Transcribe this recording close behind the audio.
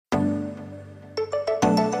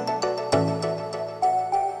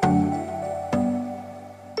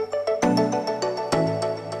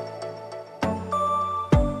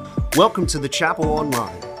Welcome to the Chapel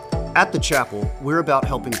Online. At the Chapel, we're about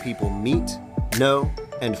helping people meet, know,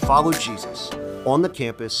 and follow Jesus on the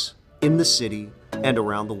campus, in the city, and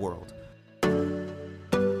around the world.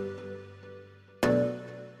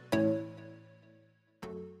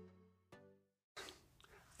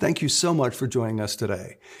 Thank you so much for joining us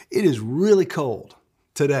today. It is really cold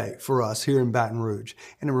today for us here in Baton Rouge,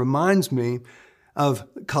 and it reminds me of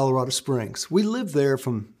Colorado Springs. We lived there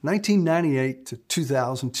from 1998 to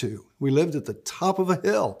 2002. We lived at the top of a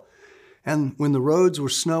hill, and when the roads were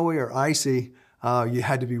snowy or icy, you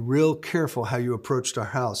had to be real careful how you approached our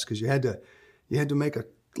house because you had to make a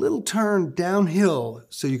little turn downhill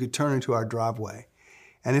so you could turn into our driveway.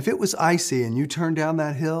 And if it was icy and you turned down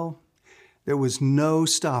that hill, there was no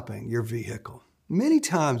stopping your vehicle. Many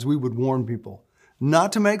times we would warn people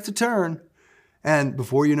not to make the turn, and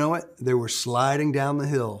before you know it, they were sliding down the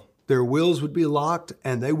hill. Their wheels would be locked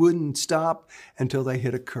and they wouldn't stop until they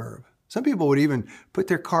hit a curb. Some people would even put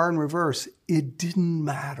their car in reverse. It didn't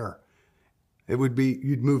matter. It would be,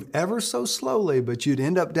 you'd move ever so slowly, but you'd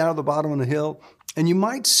end up down at the bottom of the hill and you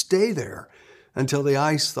might stay there until the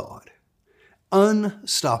ice thawed.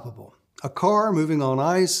 Unstoppable. A car moving on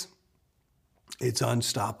ice, it's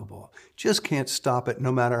unstoppable. Just can't stop it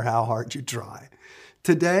no matter how hard you try.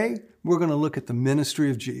 Today, we're going to look at the ministry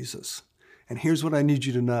of Jesus. And here's what I need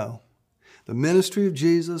you to know. The ministry of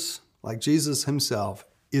Jesus, like Jesus himself,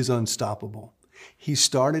 is unstoppable. He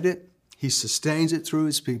started it. He sustains it through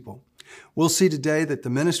his people. We'll see today that the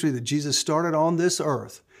ministry that Jesus started on this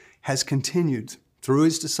earth has continued through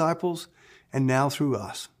his disciples and now through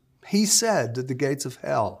us. He said that the gates of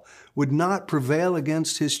hell would not prevail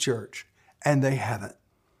against his church, and they haven't.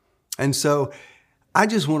 And so I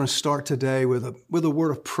just want to start today with a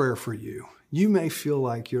word of prayer for you. You may feel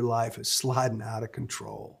like your life is sliding out of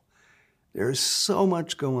control. There is so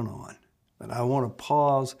much going on that I want to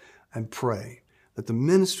pause and pray that the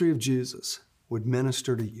ministry of Jesus would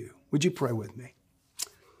minister to you. Would you pray with me?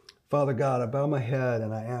 Father God, I bow my head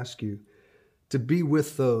and I ask you to be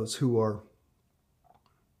with those whose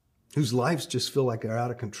lives just feel like they're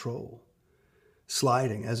out of control,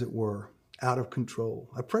 sliding, as it were, out of control.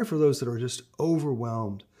 I pray for those that are just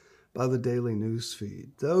overwhelmed by the daily news feed,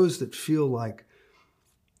 those that feel like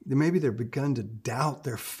maybe they're begun to doubt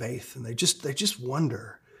their faith and they just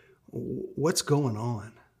wonder what's going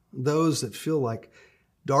on. Those that feel like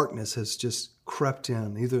darkness has just crept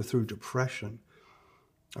in, either through depression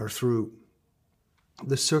or through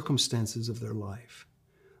the circumstances of their life.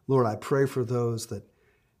 Lord, I pray for those that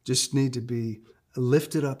just need to be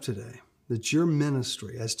lifted up today, that your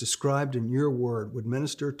ministry, as described in your word, would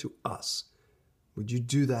minister to us. Would you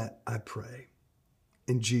do that, I pray,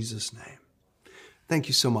 in Jesus' name. Thank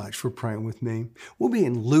you so much for praying with me. We'll be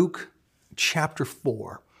in Luke chapter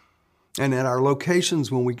 4. And at our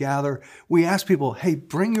locations when we gather, we ask people, hey,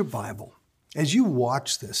 bring your Bible. As you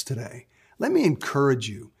watch this today, let me encourage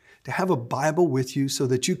you to have a Bible with you so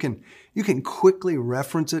that you can quickly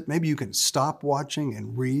reference it. Maybe you can stop watching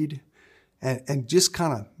and read and just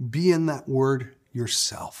kind of be in that word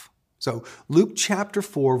yourself. So Luke chapter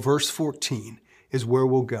 4, verse 14 is where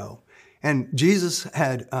we'll go. And Jesus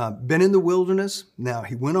had been in the wilderness. Now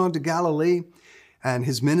he went on to Galilee, and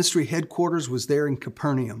his ministry headquarters was there in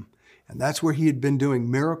Capernaum. And that's where he had been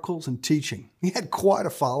doing miracles and teaching. He had quite a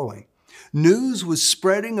following. News was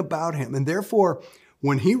spreading about him, and therefore,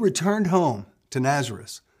 when he returned home to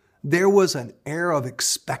Nazareth, there was an air of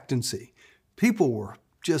expectancy. People were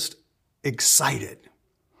just excited.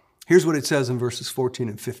 Here's what it says in verses 14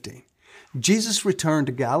 and 15. Jesus returned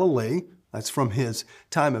to Galilee, that's from his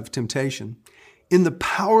time of temptation, in the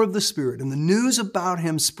power of the Spirit, and the news about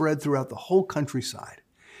him spread throughout the whole countryside.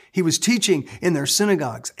 He was teaching in their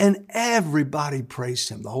synagogues, and everybody praised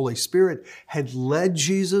him. The Holy Spirit had led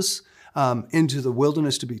Jesus into the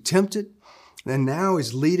wilderness to be tempted, and now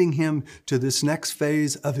is leading him to this next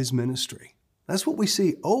phase of his ministry. That's what we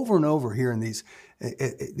see over and over here in these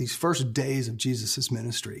first days of Jesus'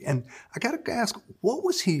 ministry. And I got to ask, what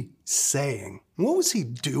was he saying? What was he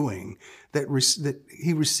doing that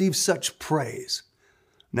he received such praise?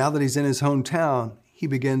 Now that he's in his hometown, he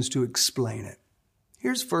begins to explain it.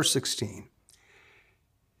 Here's verse 16.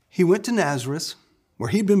 He went to Nazareth, where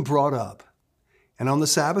he'd been brought up. And on the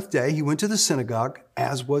Sabbath day, he went to the synagogue,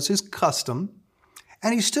 as was his custom,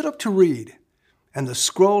 and he stood up to read. And the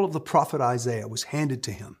scroll of the prophet Isaiah was handed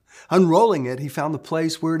to him. Unrolling it, he found the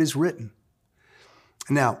place where it is written.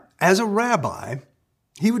 Now, as a rabbi,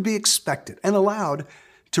 he would be expected and allowed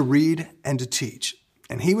to read and to teach.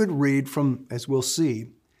 And he would read from, as we'll see,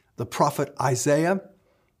 the prophet Isaiah,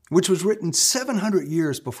 which was written 700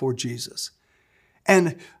 years before Jesus.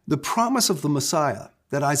 And the promise of the Messiah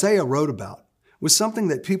that Isaiah wrote about was something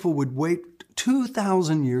that people would wait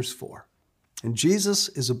 2,000 years for. And Jesus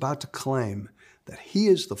is about to claim that he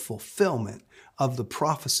is the fulfillment of the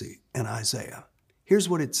prophecy in Isaiah. Here's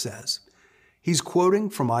what it says. He's quoting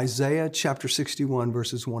from Isaiah chapter 61,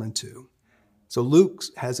 verses 1 and 2. So Luke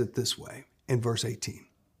has it this way in verse 18.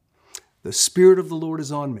 The Spirit of the Lord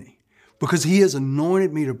is on me, because he has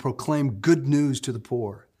anointed me to proclaim good news to the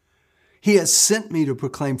poor. He has sent me to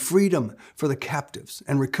proclaim freedom for the captives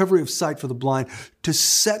and recovery of sight for the blind, to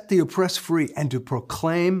set the oppressed free and to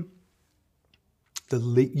proclaim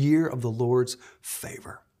the year of the Lord's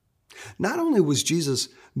favor. Not only was Jesus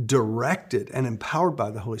directed and empowered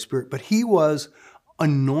by the Holy Spirit, but he was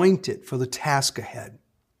anointed for the task ahead.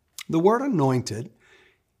 The word anointed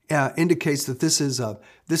indicates that this is a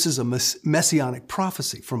messianic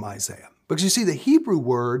prophecy from Isaiah. Because you see, the Hebrew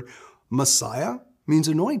word Messiah means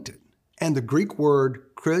anointed, and the Greek word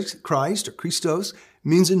Christ or Christos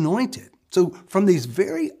means anointed. So from these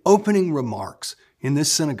very opening remarks in this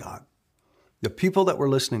synagogue, the people that were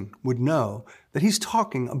listening would know that he's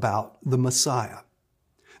talking about the Messiah.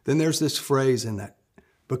 Then there's this phrase in that,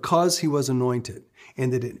 because he was anointed,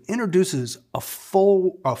 and that it introduces a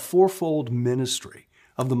fourfold ministry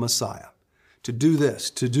of the Messiah. To do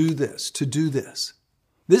this, to do this, to do this.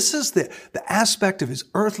 This is the aspect of his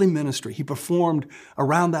earthly ministry he performed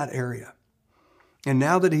around that area. And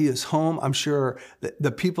now that he is home, I'm sure that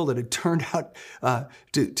the people that had turned out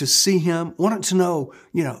to see him wanted to know,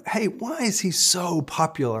 hey, why is he so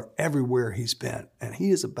popular everywhere he's been? And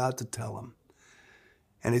he is about to tell them.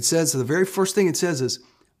 And it says, the very first thing it says is,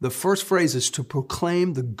 the first phrase is to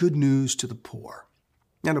proclaim the good news to the poor.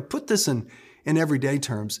 Now, to put this in everyday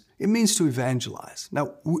terms, it means to evangelize.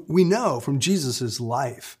 Now, we know from Jesus'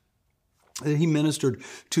 life that he ministered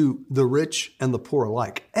to the rich and the poor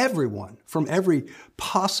alike. Everyone from every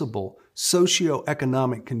possible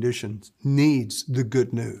socioeconomic condition needs the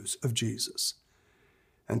good news of Jesus.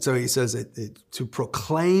 And so he says to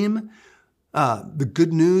proclaim the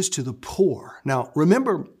good news to the poor. Now,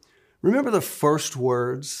 remember the first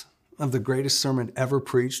words of the greatest sermon ever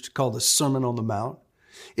preached, called the Sermon on the Mount?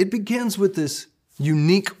 It begins with this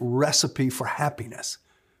unique recipe for happiness.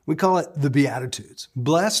 We call it the Beatitudes.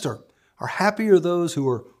 Blessed are happy are those who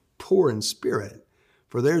are poor in spirit,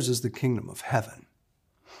 for theirs is the kingdom of heaven.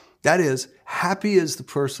 That is, happy is the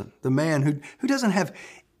person, the man who doesn't have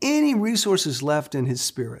any resources left in his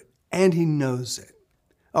spirit, and he knows it.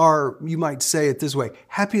 Or you might say it this way,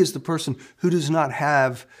 happy is the person who does not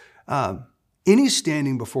have any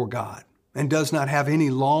standing before God and does not have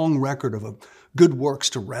any long record of good works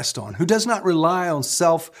to rest on, who does not rely on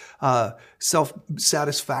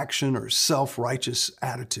self-satisfaction or self-righteous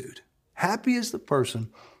attitude. Happy is the person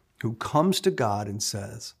who comes to God and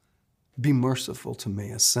says, be merciful to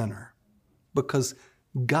me, a sinner, because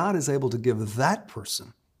God is able to give that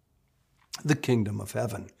person the kingdom of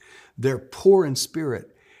heaven. They're poor in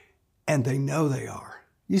spirit, and they know they are.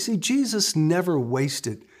 You see, Jesus never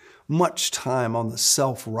wasted much time on the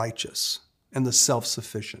self-righteous and the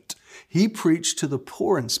self-sufficient. He preached to the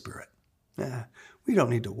poor in spirit. We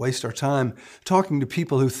don't need to waste our time talking to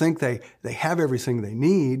people who think they have everything they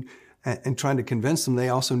need and trying to convince them they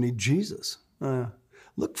also need Jesus.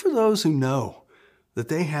 Look for those who know that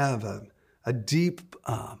they have a deep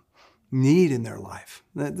need in their life.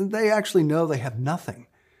 They actually know they have nothing.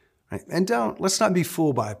 Right? And let's not be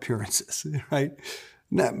fooled by appearances, right?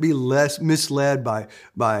 Not be misled by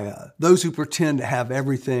those who pretend to have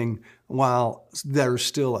everything while there's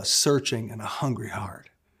still a searching and a hungry heart.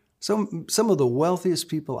 Some of the wealthiest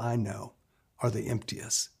people I know are the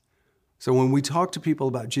emptiest. So when we talk to people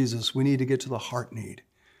about Jesus, we need to get to the heart need,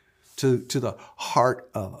 to the heart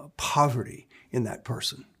of poverty in that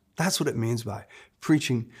person. That's what it means by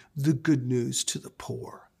preaching the good news to the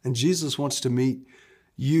poor. And Jesus wants to meet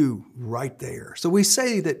you right there. So we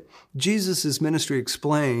say that Jesus' ministry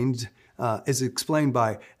is explained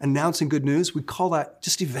by announcing good news. We call that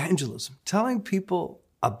just evangelism, telling people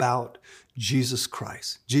about Jesus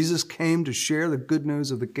Christ. Jesus came to share the good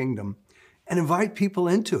news of the kingdom and invite people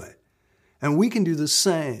into it. And we can do the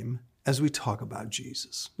same as we talk about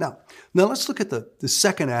Jesus. Now let's look at the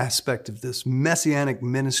second aspect of this messianic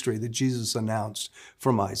ministry that Jesus announced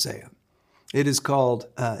from Isaiah. It is called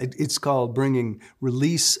bringing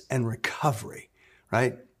release and recovery,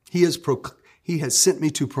 right? He has sent me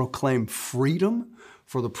to proclaim freedom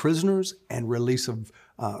for the prisoners and release of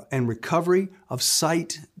and recovery of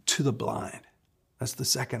sight to the blind. That's the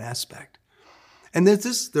second aspect. And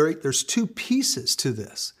there's two pieces to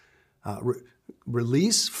this.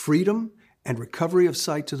 Release, freedom, and recovery of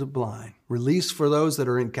sight to the blind. Release for those that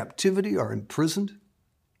are in captivity or imprisoned.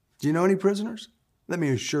 Do you know any prisoners? Let me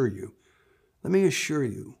assure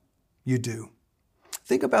you, you do.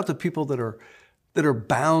 Think about the people that are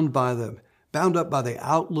bound up by the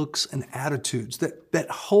outlooks and attitudes that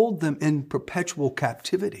hold them in perpetual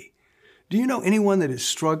captivity. Do you know anyone that is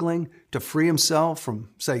struggling to free himself from,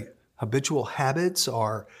 say, habitual habits,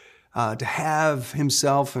 or to have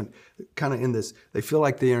himself and kind of in this, they feel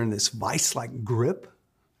like they are in this vice-like grip,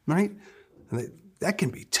 right? And that can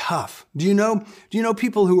be tough. Do you know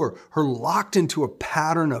people who are locked into a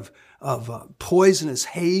pattern of poisonous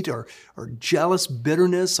hate or jealous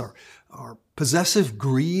bitterness or possessive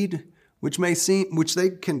greed, which they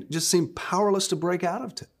can just seem powerless to break out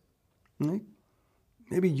of? Right?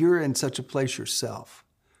 Maybe you're in such a place yourself.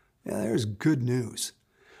 Yeah, there's good news.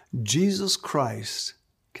 Jesus Christ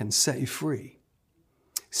can set you free.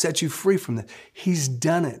 Set you free from that. He's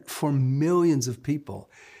done it for millions of people,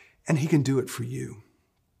 and he can do it for you.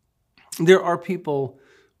 There are people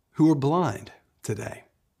who are blind today,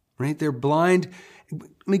 right? They're blind.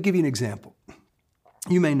 Let me give you an example.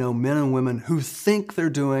 You may know men and women who think they're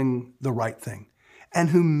doing the right thing and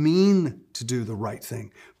who mean to do the right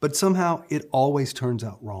thing, but somehow it always turns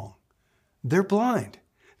out wrong. They're blind.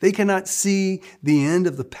 They cannot see the end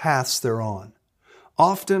of the paths they're on.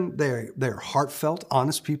 Often they're heartfelt,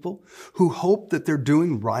 honest people who hope that they're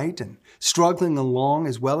doing right and struggling along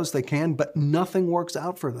as well as they can, but nothing works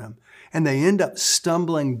out for them. And they end up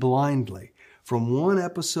stumbling blindly from one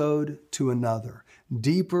episode to another,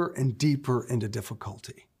 deeper and deeper into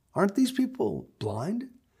difficulty. Aren't these people blind?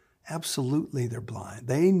 Absolutely, they're blind.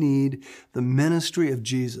 They need the ministry of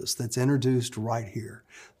Jesus that's introduced right here,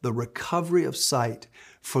 the recovery of sight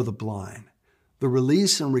for the blind. The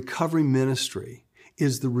release and recovery ministry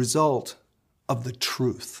is the result of the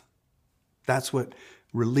truth. That's what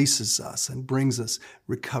releases us and brings us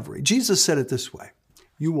recovery. Jesus said it this way: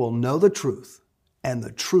 you will know the truth, and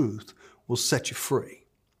the truth will set you free.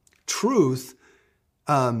 Truth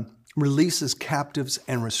releases captives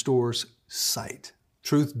and restores sight.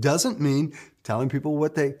 Truth doesn't mean telling people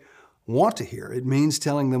what they want to hear. It means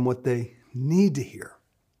telling them what they need to hear.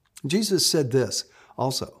 Jesus said this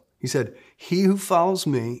also. He said, he who follows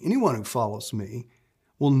me, anyone who follows me,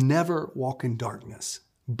 will never walk in darkness,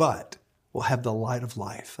 but will have the light of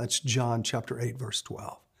life. That's John chapter 8, verse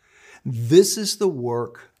 12. This is the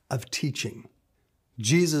work of teaching.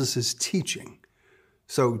 Jesus is teaching.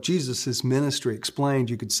 So Jesus' ministry explained,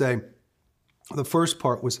 you could say, the first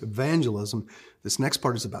part was evangelism. This next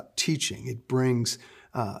part is about teaching. It brings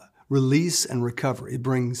release and recovery. It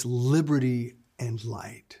brings liberty and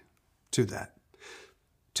light to that.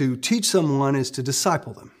 To teach someone is to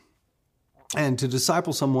disciple them. And to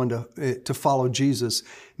disciple someone to follow Jesus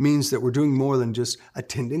means that we're doing more than just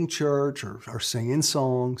attending church or singing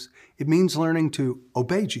songs. It means learning to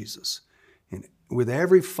obey Jesus with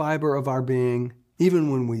every fiber of our being,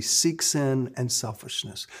 even when we seek sin and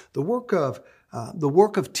selfishness. The work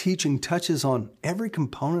of teaching touches on every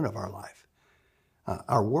component of our life.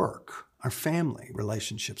 Our work, our family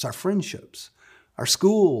relationships, our friendships, our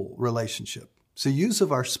school relationship. It's the use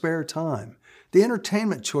of our spare time, the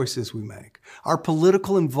entertainment choices we make, our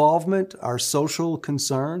political involvement, our social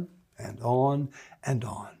concern, and on and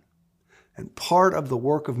on. And part of the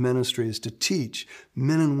work of ministry is to teach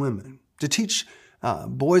men and women, to teach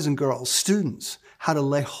boys and girls, students, how to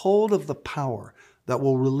lay hold of the power that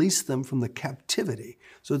will release them from the captivity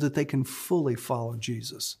so that they can fully follow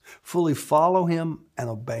Jesus, fully follow him and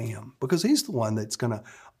obey him, because he's the one that's going to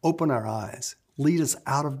open our eyes, lead us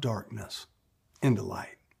out of darkness into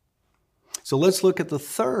light. So let's look at the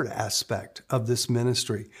third aspect of this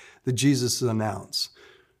ministry that Jesus announced.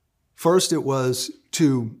 First, it was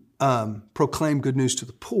to proclaim good news to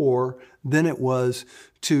the poor. Then it was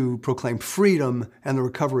to proclaim freedom and the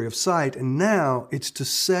recovery of sight. And now it's to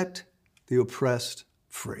set the oppressed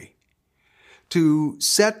free. To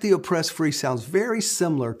set the oppressed free sounds very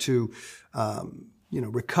similar to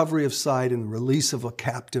recovery of sight and the release of a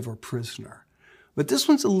captive or prisoner. But this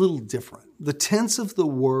one's a little different. The tense of the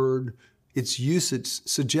word, its usage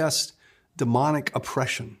suggests demonic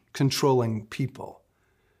oppression controlling people.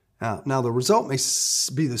 Now, the result may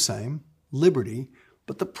be the same, liberty,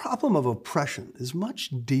 but the problem of oppression is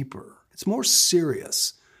much deeper. It's more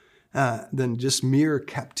serious than just mere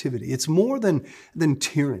captivity. It's more than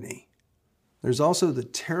tyranny. There's also the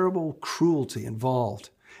terrible cruelty involved,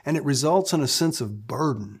 and it results in a sense of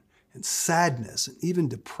burden and sadness and even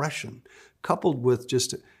depression, coupled with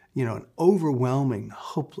just an overwhelming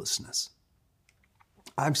hopelessness.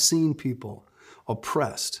 I've seen people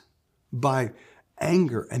oppressed by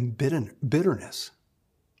anger and bitterness,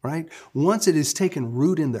 right? Once it has taken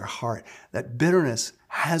root in their heart, that bitterness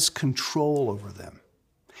has control over them.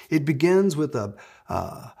 It begins with a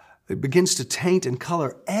it begins to taint and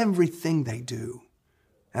color everything they do.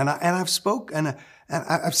 And I've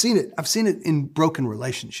seen it. I've seen it in broken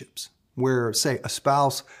relationships where, say, a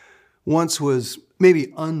spouse once was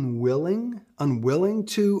maybe unwilling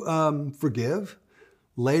to forgive,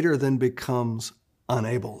 later then becomes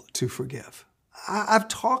unable to forgive. I've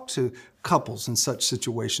talked to couples in such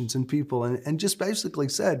situations and people and just basically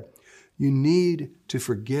said, you need to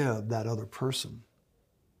forgive that other person.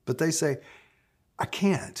 But they say, I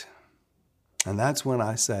can't. And that's when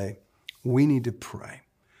I say, we need to pray.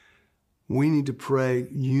 We need to pray.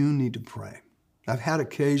 You need to pray. I've had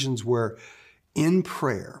occasions where in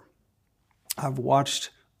prayer, I've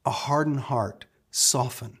watched a hardened heart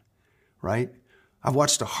soften, right? I've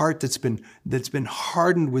watched a heart that's been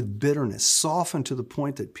hardened with bitterness soften to the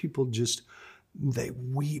point that people they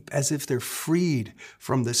weep as if they're freed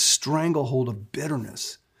from the stranglehold of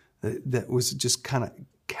bitterness that was just kind of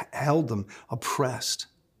held them oppressed.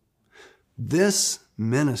 This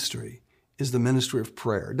ministry is the ministry of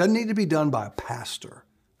prayer. It doesn't need to be done by a pastor.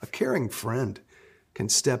 A caring friend can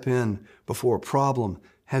step in before a problem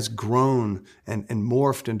has grown and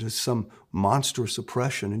morphed into some monstrous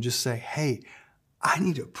oppression and just say, hey, I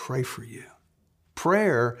need to pray for you.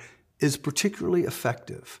 Prayer is particularly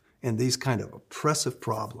effective in these kind of oppressive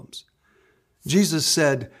problems. Jesus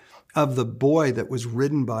said of the boy that was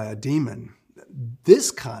ridden by a demon,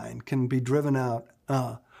 this kind cannot be driven out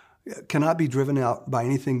by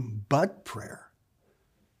anything but prayer.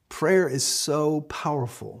 Prayer is so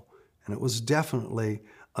powerful, and it was definitely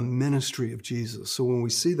a ministry of Jesus. So when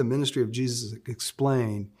we see the ministry of Jesus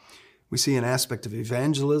explained, we see an aspect of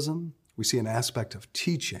evangelism, we see an aspect of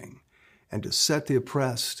teaching, and to set the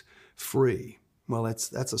oppressed free. Well,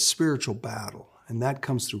 that's a spiritual battle, and that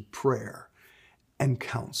comes through prayer and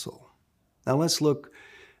counsel. Now let's look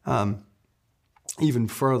even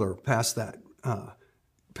further past that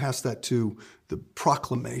to the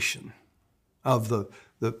proclamation of the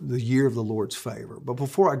year of the Lord's favor. But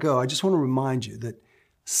before I go, I just want to remind you that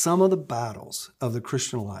some of the battles of the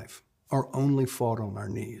Christian life are only fought on our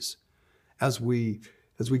knees as we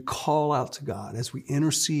call out to God, as we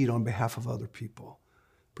intercede on behalf of other people,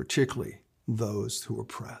 particularly those who are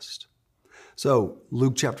oppressed. So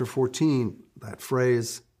Luke chapter 14, that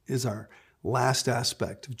phrase is our last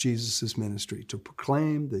aspect of Jesus' ministry, to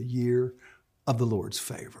proclaim the year of the Lord's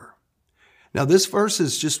favor. Now this verse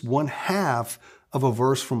is just one half of a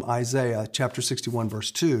verse from Isaiah chapter 61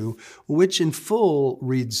 verse 2, which in full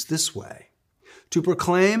reads this way: to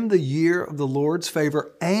proclaim the year of the Lord's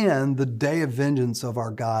favor and the day of vengeance of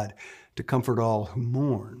our God, to comfort all who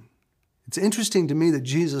mourn. It's interesting to me that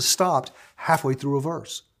Jesus stopped halfway through a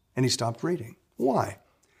verse and he stopped reading. Why?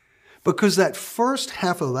 Because that first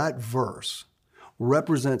half of that verse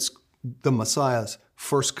represents the Messiah's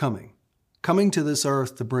first coming to this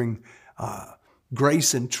earth to bring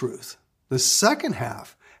grace and truth. The second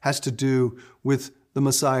half has to do with the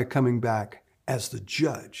Messiah coming back as the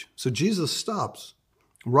judge. So Jesus stops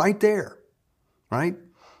right there, right?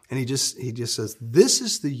 And he just says, this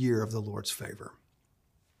is the year of the Lord's favor.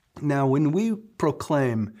 Now, when we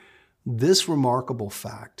proclaim this remarkable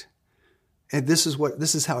fact, and this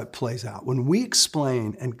is how it plays out. When we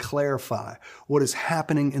explain and clarify what is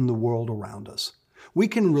happening in the world around us, we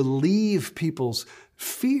can relieve people's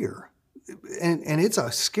fear. And it's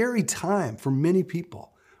a scary time for many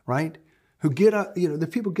people, right? Who get up, the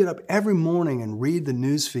people get up every morning and read the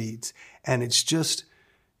news feeds, and you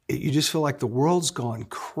just feel like the world's gone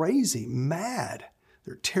crazy, mad.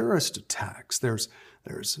 There are terrorist attacks. There's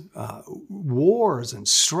wars and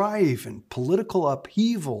strife and political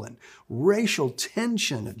upheaval and racial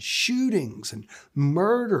tension and shootings and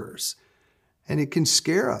murders. And it can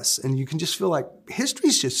scare us. And you can just feel like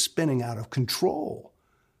history's just spinning out of control.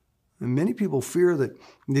 And many people fear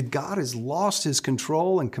that God has lost his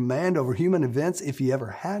control and command over human events if he ever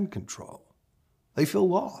had control. They feel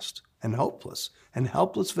lost and helpless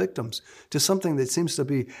victims to something that seems to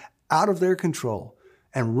be out of their control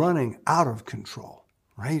and running out of control,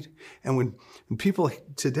 right? And when people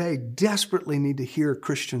today desperately need to hear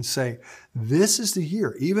Christians say, this is the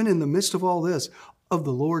year, even in the midst of all this, of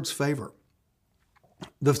the Lord's favor.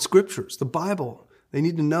 The scriptures, the Bible, they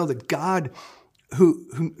need to know that God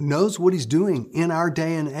who knows what he's doing in our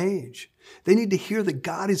day and age. They need to hear that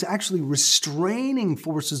God is actually restraining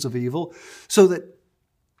forces of evil so that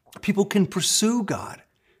people can pursue God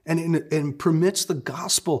and permits the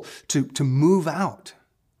gospel to move out,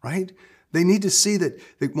 right? They need to see that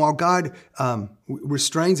while God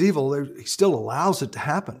restrains evil, he still allows it to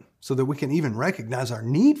happen so that we can even recognize our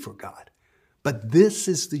need for God. But this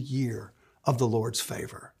is the year of the Lord's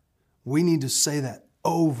favor. We need to say that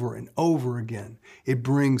over and over again. It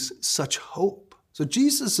brings such hope. So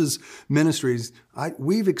Jesus' ministries,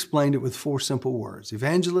 we've explained it with 4 simple words: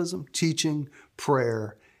 evangelism, teaching,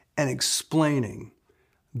 prayer, and explaining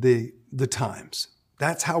the times.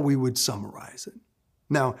 That's how we would summarize it.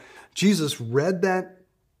 Now, Jesus read that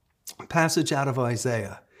passage out of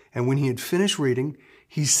Isaiah, and when he had finished reading,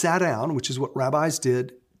 he sat down, which is what rabbis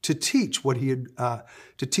did, to teach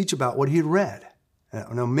about what he had read.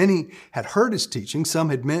 Now, many had heard his teaching. Some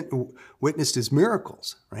had witnessed his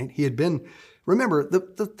miracles, right? Remember,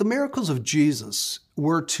 the miracles of Jesus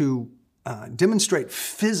were to demonstrate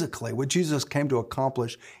physically what Jesus came to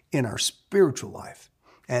accomplish in our spiritual life.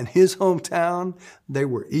 And his hometown, they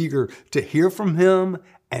were eager to hear from him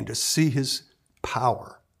and to see his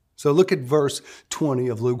power. So look at verse 20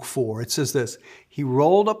 of Luke 4. It says this: he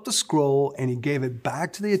rolled up the scroll and he gave it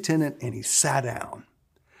back to the attendant and he sat down.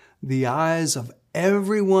 The eyes of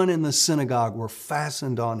everyone in the synagogue were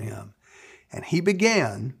fastened on him. And he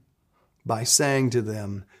began by saying to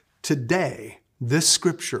them, "Today, this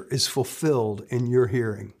scripture is fulfilled in your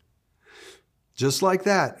hearing." Just like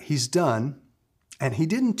that, he's done. And he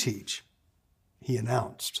didn't teach, he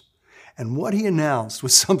announced. And what he announced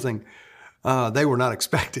was something they were not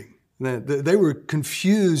expecting. They were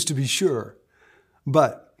confused, to be sure.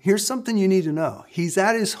 But here's something you need to know. He's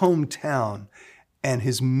at his hometown, and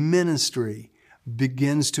his ministry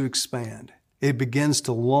begins to expand. It begins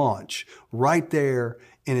to launch right there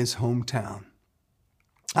in his hometown.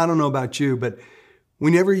 I don't know about you, but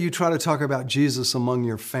whenever you try to talk about Jesus among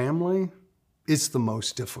your family, it's the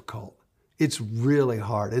most difficult. It's really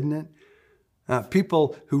hard, isn't it?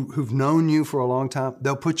 People who've known you for a long time,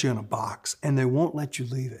 they'll put you in a box and they won't let you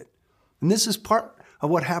leave it. And this is part of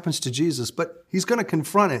what happens to Jesus, but he's going to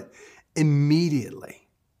confront it immediately.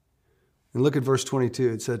 And look at verse 22.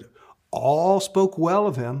 It said, all spoke well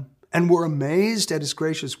of him and were amazed at his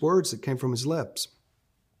gracious words that came from his lips.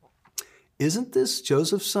 Isn't this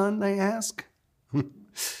Joseph's son, they ask?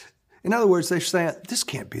 In other words, they're saying, this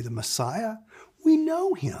can't be the Messiah. We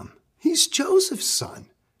know him. He's Joseph's son.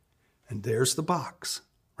 And there's the box,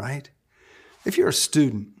 right? If you're a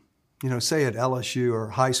student, say at LSU or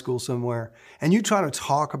high school somewhere, and you try to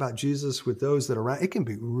talk about Jesus with those that are around, it can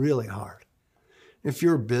be really hard. If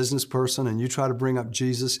you're a business person and you try to bring up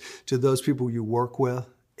Jesus to those people you work with,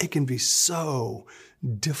 it can be so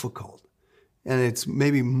difficult. And it's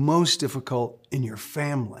maybe most difficult in your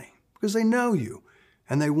family because they know you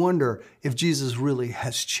and they wonder if Jesus really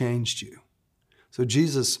has changed you. So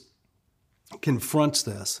Jesus confronts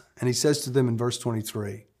this, and he says to them in verse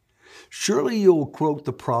 23, surely you will quote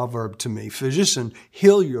the proverb to me, physician,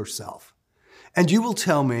 heal yourself. And you will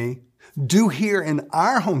tell me, do here in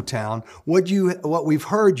our hometown what we've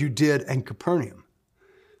heard you did in Capernaum.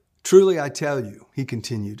 Truly I tell you, he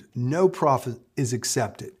continued, no prophet is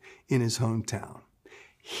accepted in his hometown.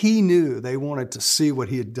 He knew they wanted to see what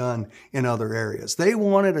he had done in other areas. They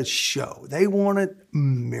wanted a show. They wanted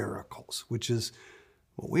miracles, which is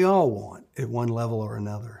what we all want at one level or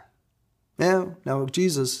another. Now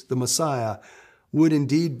Jesus, the Messiah, would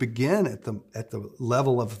indeed begin at the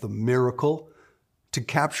level of the miracle to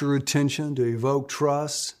capture attention, to evoke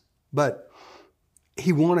trust, but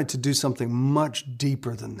he wanted to do something much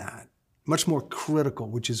deeper than that, much more critical,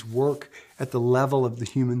 which is work at the level of the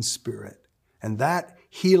human spirit. And that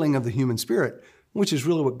healing of the human spirit, which is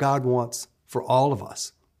really what God wants for all of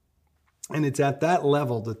us. And it's at that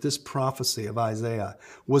level that this prophecy of Isaiah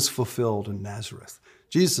was fulfilled in Nazareth.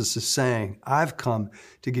 Jesus is saying, I've come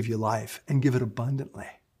to give you life and give it abundantly.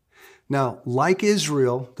 Now, like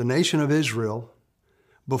Israel, the nation of Israel,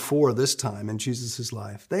 before this time in Jesus'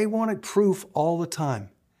 life, they wanted proof all the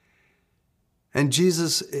time. And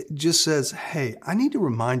Jesus just says, hey, I need to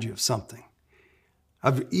remind you of something.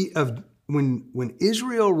 When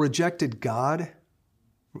Israel rejected God,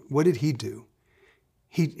 what did he do?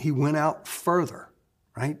 He went out further,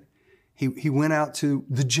 right? He went out to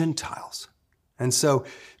the Gentiles. And so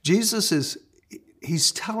Jesus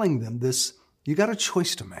he's telling them this, you got a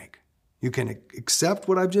choice to make. You can accept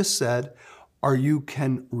what I've just said, or you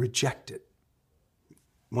can reject it,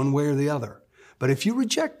 one way or the other. But if you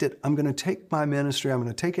reject it, I'm going to take my ministry, I'm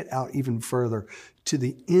going to take it out even further to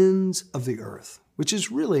the ends of the earth, which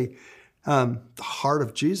is really the heart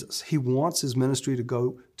of Jesus. He wants his ministry to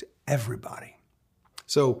go to everybody.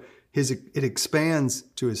 So it expands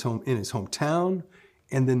to in his hometown,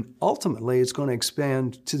 and then ultimately it's going to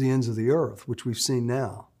expand to the ends of the earth, which we've seen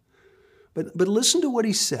now. But listen to what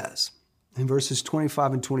he says in verses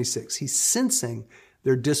 25 and 26. He's sensing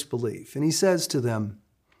their disbelief, and he says to them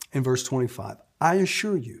in verse 25, I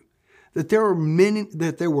assure you that there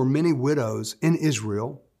were many widows in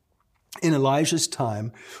Israel in Elijah's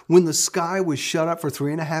time, when the sky was shut up for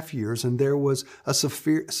 3.5 years and there was a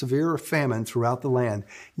severe famine throughout the land.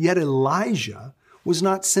 Yet Elijah was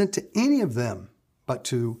not sent to any of them, but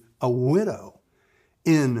to a widow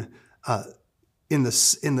in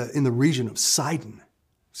the region of Sidon.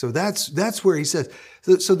 So that's where he says.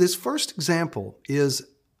 So this first example is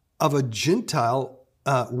of a Gentile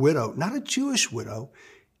widow, not a Jewish widow,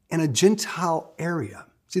 in a Gentile area.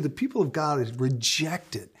 See, the people of God is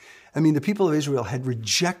rejected. The people of Israel had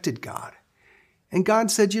rejected God. And God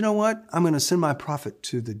said, you know what? I'm going to send my prophet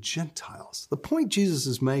to the Gentiles. The point Jesus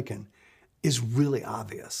is making is really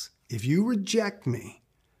obvious. If you reject me,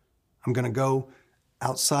 I'm going to go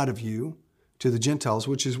outside of you to the Gentiles,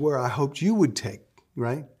 which is where I hoped you would take,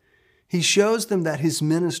 right? He shows them that his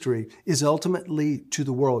ministry is ultimately to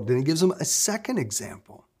the world. Then he gives them a second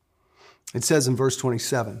example. It says in verse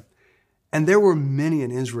 27, and there were many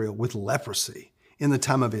in Israel with leprosy in the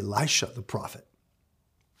time of Elisha the prophet.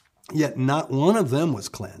 Yet not one of them was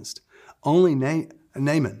cleansed, only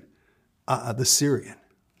Naaman the Syrian.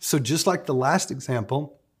 So just like the last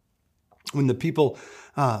example, when the people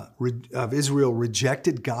of Israel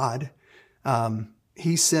rejected God,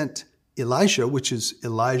 he sent Elisha, which is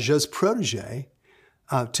Elijah's protege,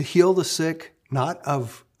 to heal the sick, not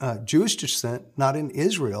of Jewish descent, not in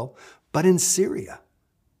Israel, but in Syria.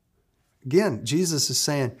 Again, Jesus is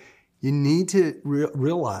saying, you need to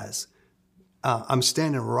realize I'm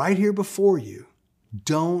standing right here before you.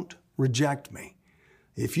 Don't reject me.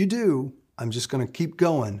 If you do, I'm just going to keep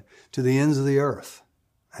going to the ends of the earth.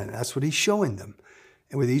 And that's what he's showing them.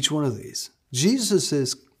 And with each one of these,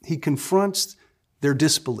 he confronts their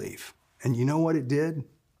disbelief. And you know what it did?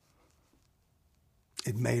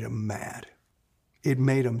 It made them mad. It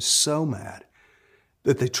made them so mad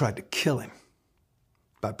that they tried to kill him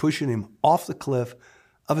by pushing him off the cliff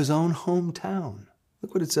of his own hometown.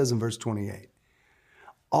 Look what it says in verse 28.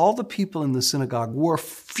 All the people in the synagogue were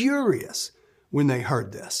furious when they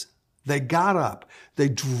heard this. They got up. They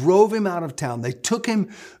drove him out of town. They took him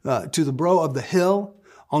to the brow of the hill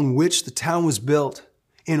on which the town was built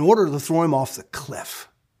in order to throw him off the cliff.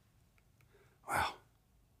 Wow.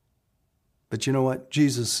 But you know what?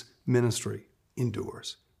 Jesus' ministry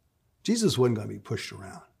endures. Jesus wasn't going to be pushed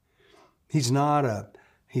around. He's not a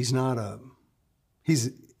pushover.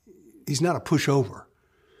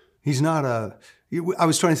 I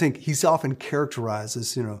was trying to think, he's often characterized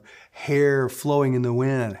as, hair flowing in the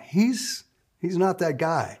wind. He's not that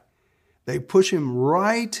guy. They push him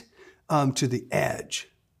right to the edge.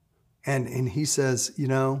 And he says,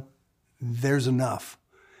 there's enough.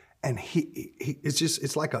 And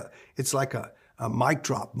it's like a mic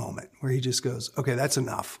drop moment where he just goes, okay, that's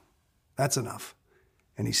enough. That's enough.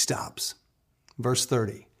 And he stops. Verse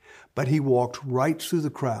 30, but he walked right through the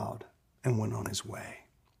crowd and went on his way.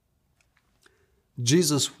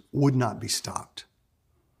 Jesus would not be stopped.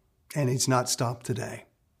 And he's not stopped today.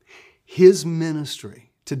 His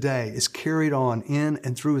ministry today is carried on in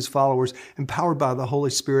and through his followers, empowered by the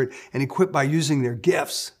Holy Spirit and equipped by using their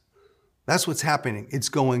gifts. That's what's happening. It's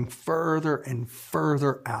going further and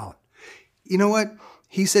further out. You know what?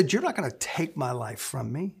 He said, you're not going to take my life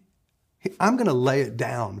from me. I'm going to lay it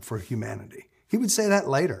down for humanity. He would say that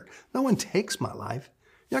later. No one takes my life.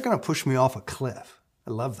 You're not going to push me off a cliff.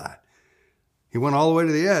 I love that. He went all the way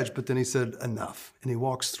to the edge, but then he said, enough. And he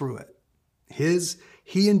walks through it.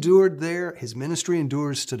 He endured there. His ministry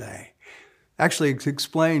endures today. Actually, it's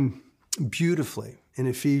explained beautifully in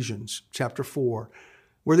Ephesians chapter 4,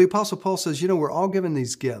 where the Apostle Paul says, we're all given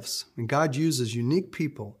these gifts, and God uses unique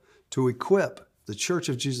people to equip the church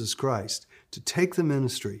of Jesus Christ to take the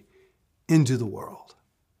ministry into the world.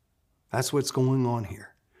 That's what's going on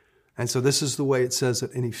here. And so this is the way it says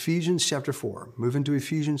it in Ephesians chapter 4. Move into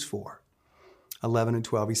Ephesians 4, 11 and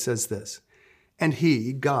 12. He says this, and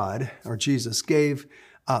he, God, or Jesus, gave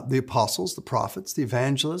the apostles, the prophets, the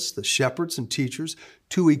evangelists, the shepherds and teachers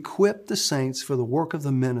to equip the saints for the work of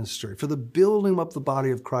the ministry, for the building up the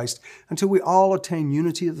body of Christ until we all attain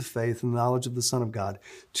unity of the faith and knowledge of the Son of God,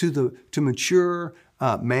 to mature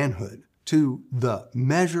manhood, to the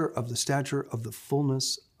measure of the stature of the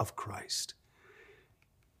fullness of Christ.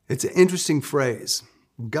 It's an interesting phrase.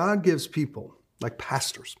 God gives people like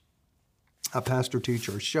pastors, a pastor,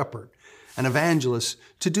 teacher, a shepherd, an evangelist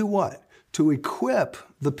to do what? To equip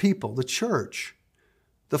the people, the church,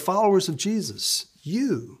 the followers of Jesus,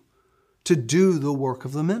 you, to do the work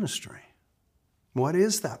of the ministry. What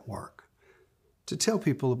is that work? To tell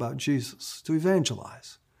people about Jesus, to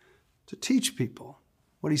evangelize, to teach people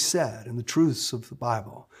what he said and the truths of the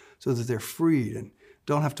Bible so that they're freed and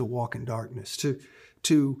don't have to walk in darkness,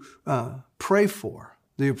 to pray for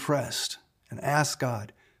the oppressed and ask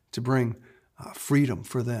God to bring freedom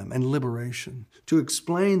for them and liberation, to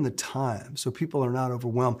explain the time so people are not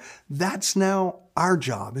overwhelmed. That's now our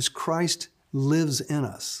job as Christ lives in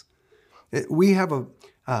us. We have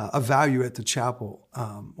a value at the chapel.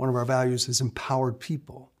 One of our values is empowered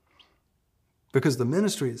people, because the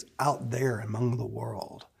ministry is out there among the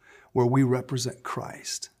world where we represent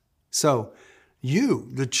Christ. So you,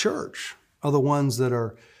 the church, are the ones that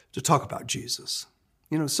are to talk about Jesus.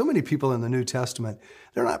 You know, so many people in the New Testament,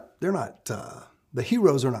 the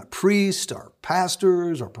heroes are not priests or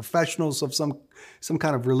pastors or professionals of some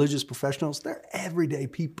kind of religious professionals. They're everyday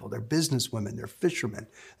people. They're businesswomen, they're fishermen,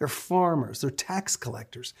 they're farmers, they're tax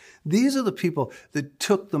collectors. These are the people that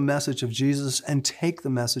took the message of Jesus and take the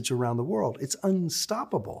message around the world. It's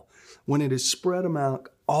unstoppable when it is spread among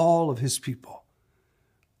all of his people.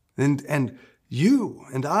 And you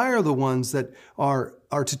and I are the ones that are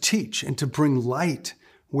to teach and to bring light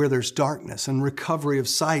where there's darkness, and recovery of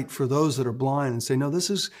sight for those that are blind, and say, no,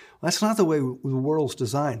 that's not the way the world's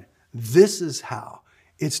designed. This is how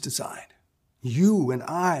it's designed. You and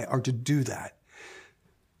I are to do that.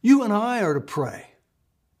 You and I are to pray.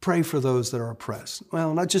 Pray for those that are oppressed.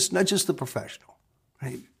 Well, not just the professional,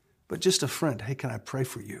 right? But just a friend. Hey, can I pray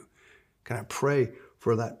for you? Can I pray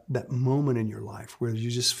for that moment in your life where you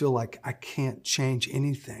just feel like I can't change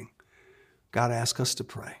anything? God asks us to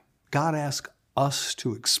pray. God asks us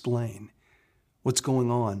to explain what's going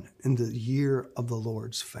on in the year of the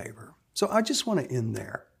Lord's favor. So I just want to end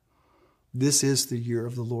there. This is the year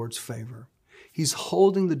of the Lord's favor. He's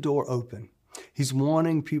holding the door open. He's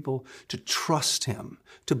wanting people to trust him,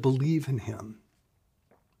 to believe in him.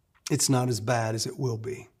 It's not as bad as it will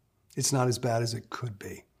be. It's not as bad as it could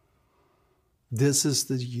be. This is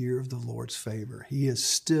the year of the Lord's favor. He is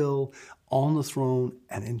still on the throne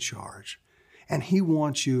and in charge. And he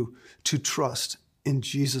wants you to trust in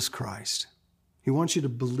Jesus Christ. He wants you to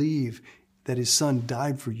believe that his son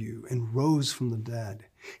died for you and rose from the dead.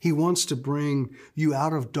 He wants to bring you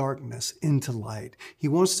out of darkness into light. He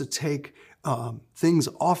wants to take things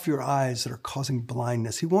off your eyes that are causing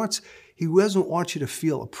blindness. He doesn't want you to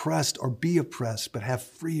feel oppressed or be oppressed, but have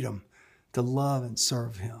freedom to love and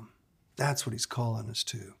serve him. That's what he's calling us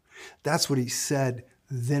to. That's what he said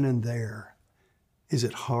then and there. Is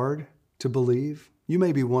it hard to believe? You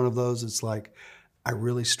may be one of those that's like, I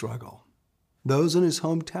really struggle. Those in his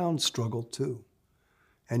hometown struggled too.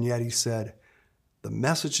 And yet he said, the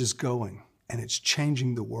message is going and it's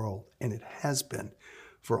changing the world. And it has been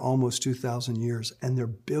for almost 2,000 years. And there are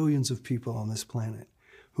billions of people on this planet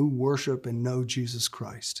who worship and know Jesus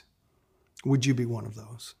Christ. Would you be one of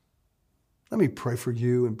those? Let me pray for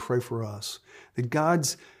you and pray for us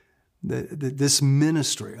that this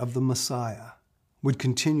ministry of the Messiah would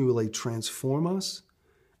continually transform us,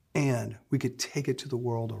 and we could take it to the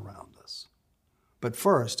world around us. But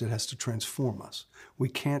first, it has to transform us. We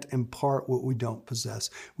can't impart what we don't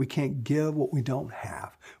possess. We can't give what we don't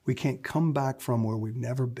have. We can't come back from where we've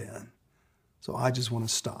never been. So I just want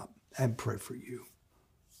to stop and pray for you.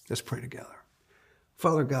 Let's pray together.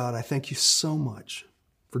 Father God, I thank you so much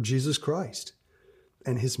for Jesus Christ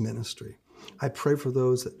and his ministry. I pray for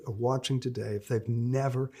those that are watching today, if they've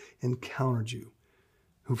never encountered you,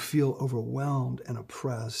 who feel overwhelmed and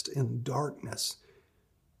oppressed in darkness.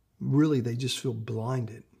 Really, they just feel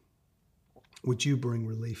blinded. Would you bring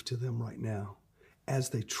relief to them right now as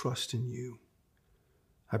they trust in you?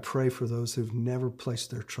 I pray for those who've never placed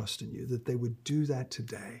their trust in you, that they would do that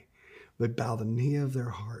today, would bow the knee of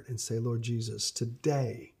their heart and say, Lord Jesus,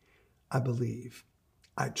 today I believe,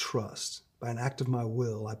 I trust. By an act of my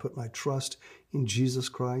will, I put my trust in Jesus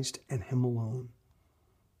Christ and him alone.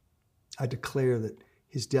 I declare that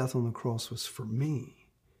his death on the cross was for me.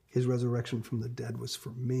 His resurrection from the dead was for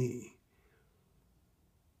me.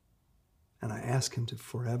 And I ask him to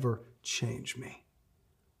forever change me.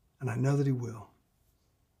 And I know that he will.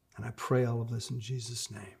 And I pray all of this in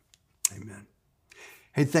Jesus' name. Amen.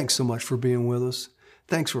 Hey, thanks so much for being with us.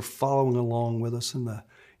 Thanks for following along with us in the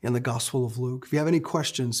Gospel of Luke. If you have any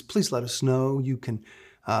questions, please let us know. You can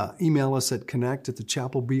email us at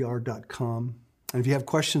connect@thechapelbr.com. And if you have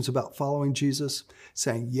questions about following Jesus,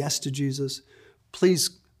 saying yes to Jesus,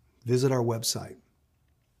 please visit our website.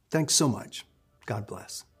 Thanks so much. God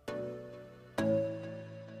bless.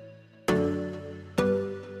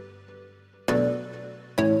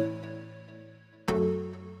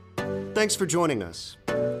 Thanks for joining us.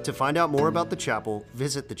 To find out more about the chapel,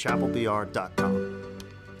 visit thechapelbr.com.